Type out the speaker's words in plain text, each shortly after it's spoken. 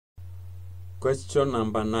Question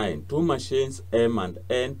number 9. Two machines M and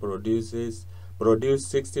N produce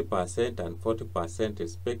 60% and 40%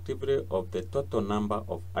 respectively of the total number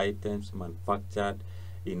of items manufactured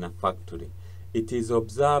in a factory. It is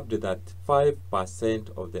observed that 5%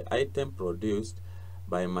 of the items produced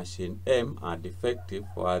by machine M are defective,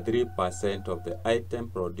 while 3% of the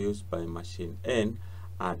items produced by machine N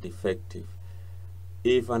are defective.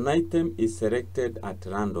 If an item is selected at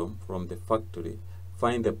random from the factory,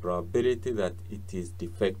 find the probability that it is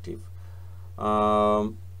defective.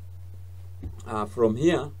 From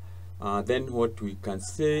here, then what we can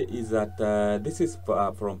say is that this is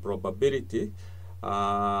from probability,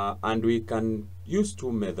 and we can use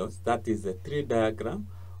two methods, that is the tree diagram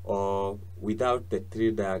or without the tree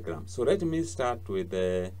diagram. So let me start with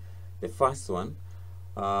the first one.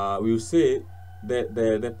 We'll say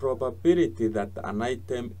the probability that an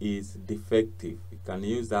item is defective, we can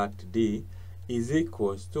use that D, is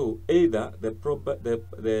equals to either the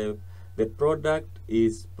product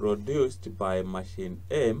is produced by machine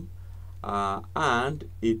M and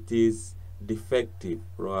it is defective,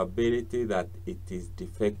 probability that it is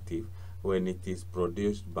defective when it is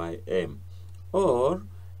produced by M, or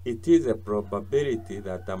it is a probability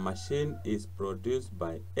that the machine is produced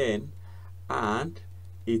by N and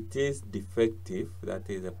it is defective, that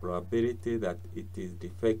is a probability that it is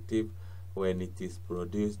defective when it is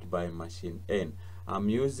produced by machine N. I'm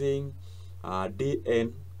using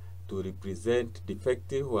DN to represent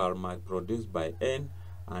defective while produced by N,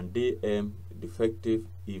 and DM defective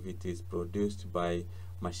if it is produced by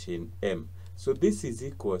machine M. So this is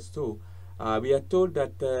equals to, we are told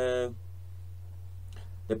that the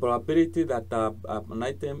probability that an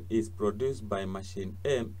item is produced by machine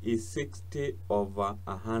M is 60 over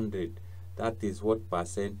 100. That is what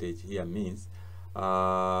percentage here means.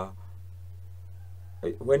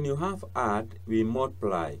 When you have add, we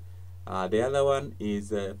multiply. The other one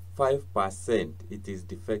is 5%. It is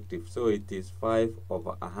defective, so it is 5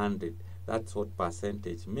 over 100. That's what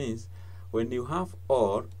percentage means. When you have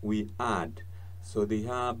OR, we add. So they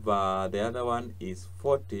have the other one is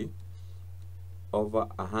 40 over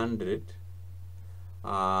 100.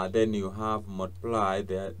 Then you have multiply.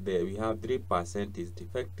 We have 3% is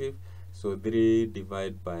defective, so 3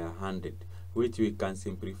 divided by 100. Which we can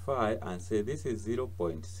simplify and say this is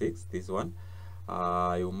 0.6, this one.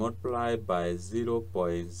 You multiply by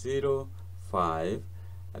 0.05,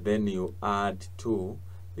 then you add 2,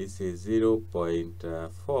 this is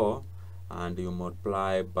 0.4, and you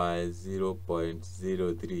multiply by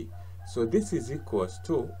 0.03. So this is equals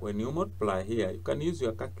to, when you multiply here, you can use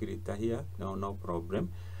your calculator here, no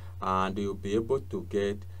problem, and you'll be able to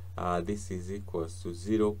get this is equals to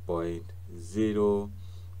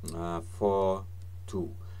 0.042,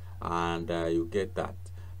 and you get that.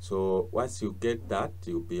 So once you get that,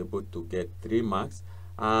 you'll be able to get 3 marks,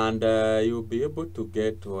 and you'll be able to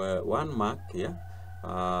get 1 mark here,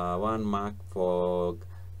 1 mark for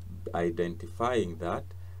identifying that,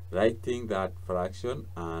 writing that fraction,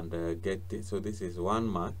 and get it. So this is 1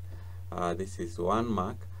 mark, this is 1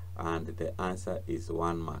 mark, and the answer is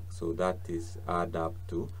 1 mark. So that is add up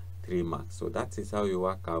to 3 marks. So that is how you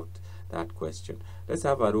work out that question. Let's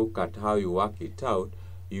have a look at how you work it out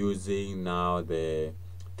using now the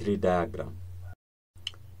tree diagram.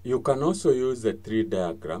 You can also use the tree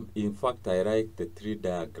diagram. In fact, I like the tree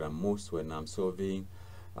diagram most when I'm solving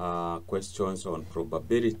questions on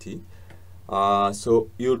probability. So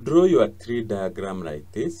you draw your tree diagram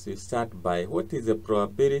like this. You start by what is the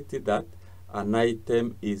probability that an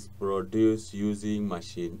item is produced using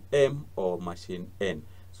machine M or machine N.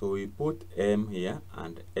 So we put M here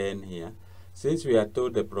and N here. Since we are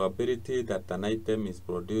told the probability that an item is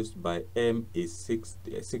produced by M is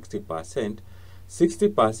 60%,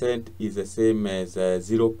 60% is the same as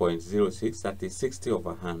 0.06, that is 60 over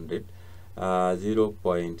 100,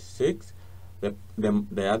 0.6.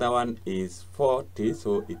 The other one is 40,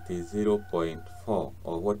 so it is 0.4,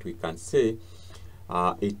 or what we can say,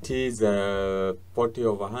 it is 40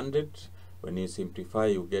 over 100. When you simplify,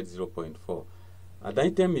 you get 0.4. An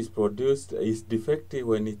item is defective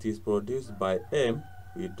when it is produced by M.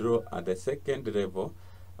 We draw at the second level,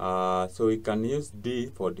 so we can use D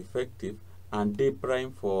for defective and D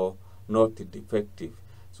prime for not defective.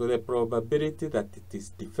 So the probability that it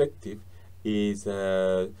is defective is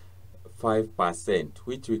 5%,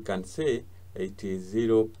 which we can say it is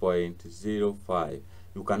 0.05.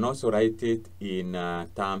 You can also write it in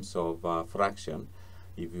terms of fraction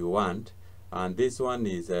if you want, and this one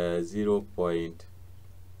is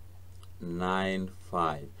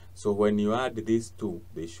 0.95. So when you add these two,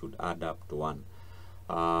 they should add up to 1.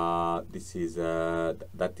 This is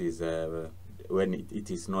that is when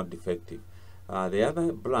it is not defective. the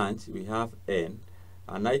other branch we have N.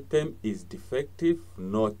 An item is defective,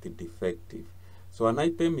 not defective. So an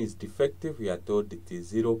item is defective, we are told it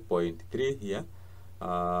is 0.3 here.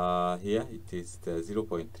 Here it is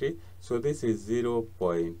 0.3. So this is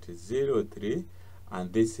 0.03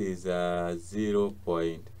 and this is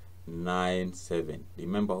 0.97.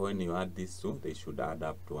 Remember, when you add these two, they should add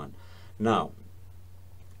up to 1. Now,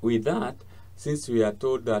 with that, since we are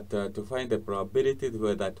told that to find the probability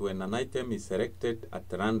that when an item is selected at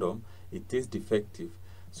random, it is defective.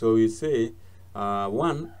 So we say,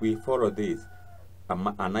 one, we follow this.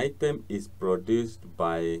 An item is produced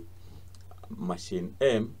by machine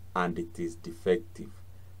M and it is defective.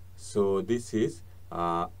 So this is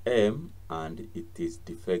M and it is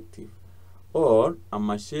defective. Or a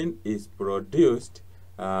machine is produced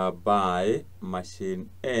by machine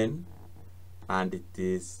N and it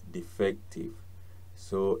is defective.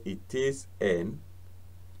 So it is N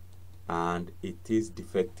and it is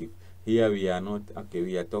defective. Here we are not, okay,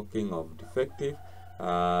 we are talking of defective,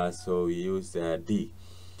 so we use D.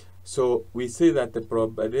 So we say that the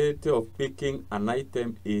probability of picking an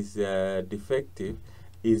item is defective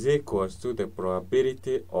is equals to the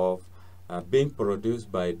probability of being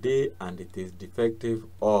produced by D and it is defective,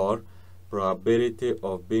 or probability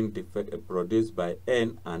of being produced by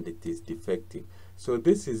N and it is defective. So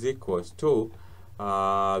this is equals to,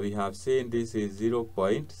 we have seen this is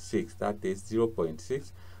 0.6, that is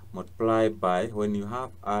 0.6 multiplied by, when you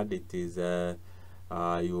have add, it is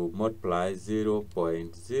you multiply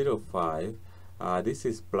 0.05. This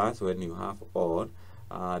is plus when you have or.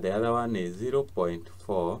 The other one is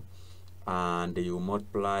 0.4 and you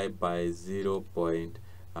multiply by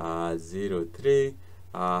 0.03,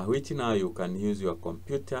 which now you can use your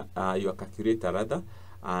computer, your calculator rather,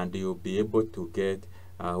 and you'll be able to get,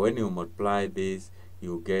 when you multiply this,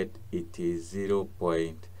 you get it is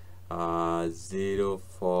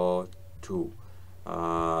 0.042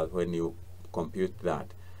 when you compute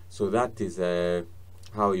that. So that is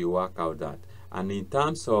how you work out that. And in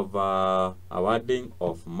terms of awarding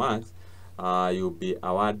of marks, you'll be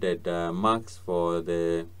awarded marks for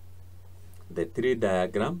the tree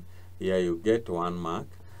diagram. Here you get 1 mark.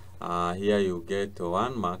 Here you get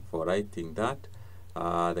 1 mark for writing that,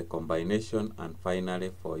 the combination, and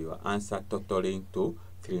finally for your answer totaling to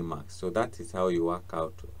 3 marks. So that is how you work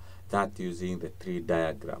out that using the tree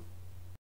diagram.